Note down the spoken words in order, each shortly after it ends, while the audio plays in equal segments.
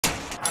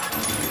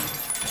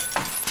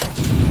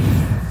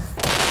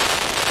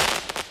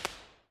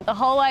the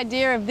whole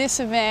idea of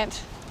this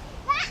event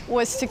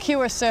was to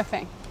cure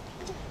surfing,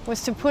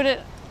 was to put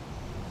it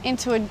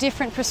into a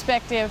different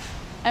perspective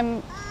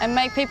and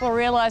make people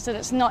realize that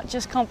it's not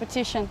just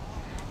competition.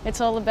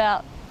 It's all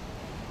about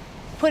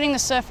putting the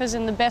surfers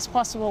in the best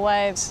possible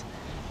waves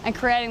and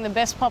creating the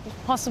best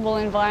possible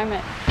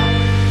environment.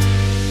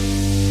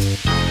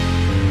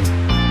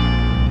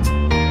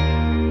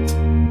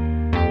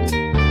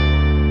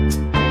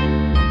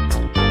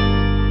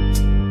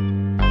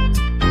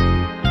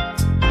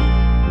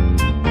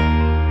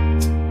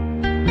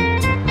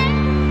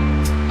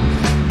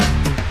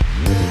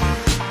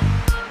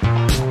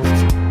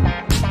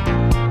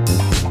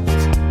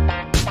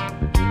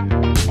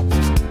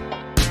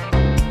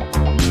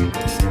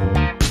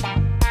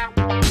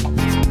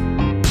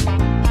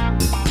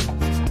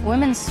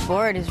 Women's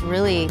sport has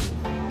really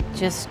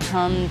just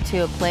come to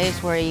a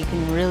place where you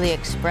can really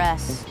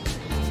express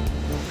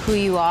who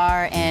you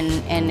are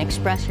and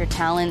express your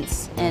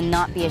talents and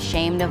not be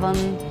ashamed of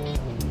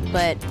them,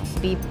 but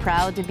be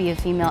proud to be a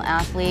female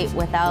athlete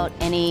without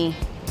any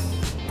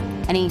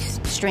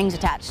strings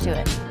attached to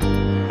it.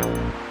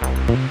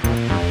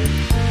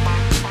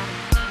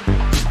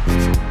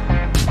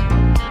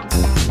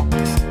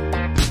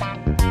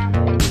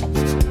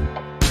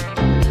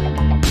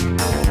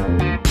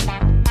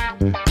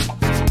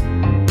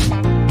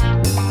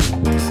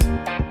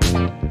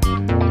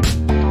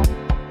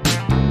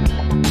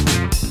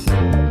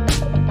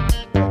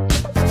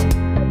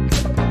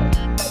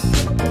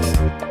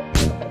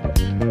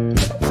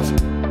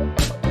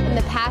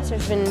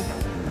 There's been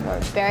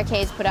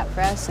barricades put up for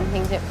us and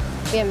things that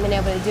we haven't been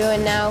able to do,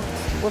 and now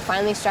we're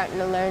finally starting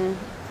to learn,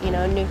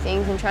 new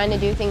things and trying to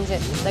do things that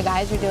the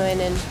guys are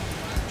doing and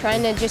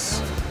trying to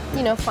just,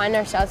 find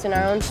ourselves in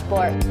our own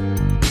sport.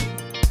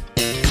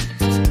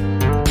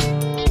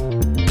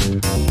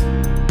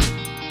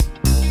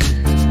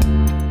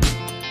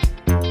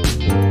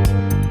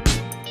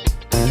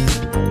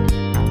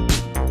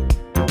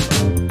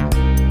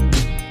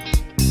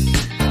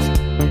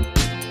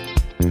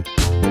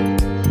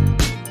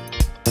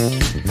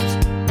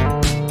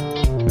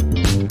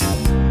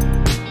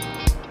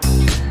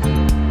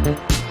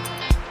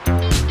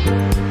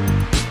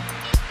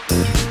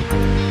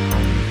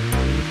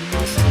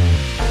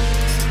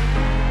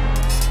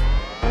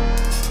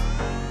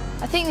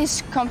 I think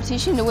this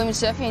competition, the women's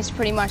surfing, is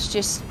pretty much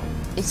just,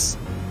 it's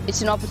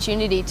an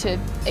opportunity to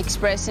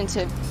express and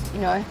to,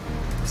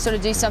 sort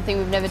of do something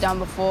we've never done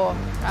before.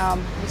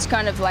 It's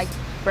kind of like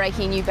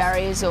breaking new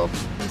barriers or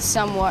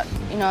somewhat,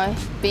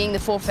 being the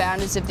four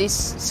founders of this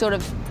sort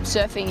of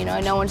surfing,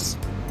 no one's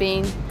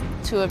been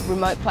to a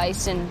remote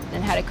place and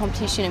had a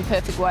competition in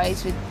perfect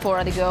ways with 4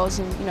 other girls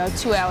in,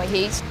 2-hour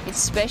heats. It's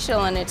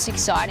special and it's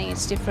exciting,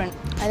 it's different.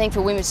 I think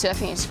for women's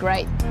surfing it's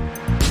great.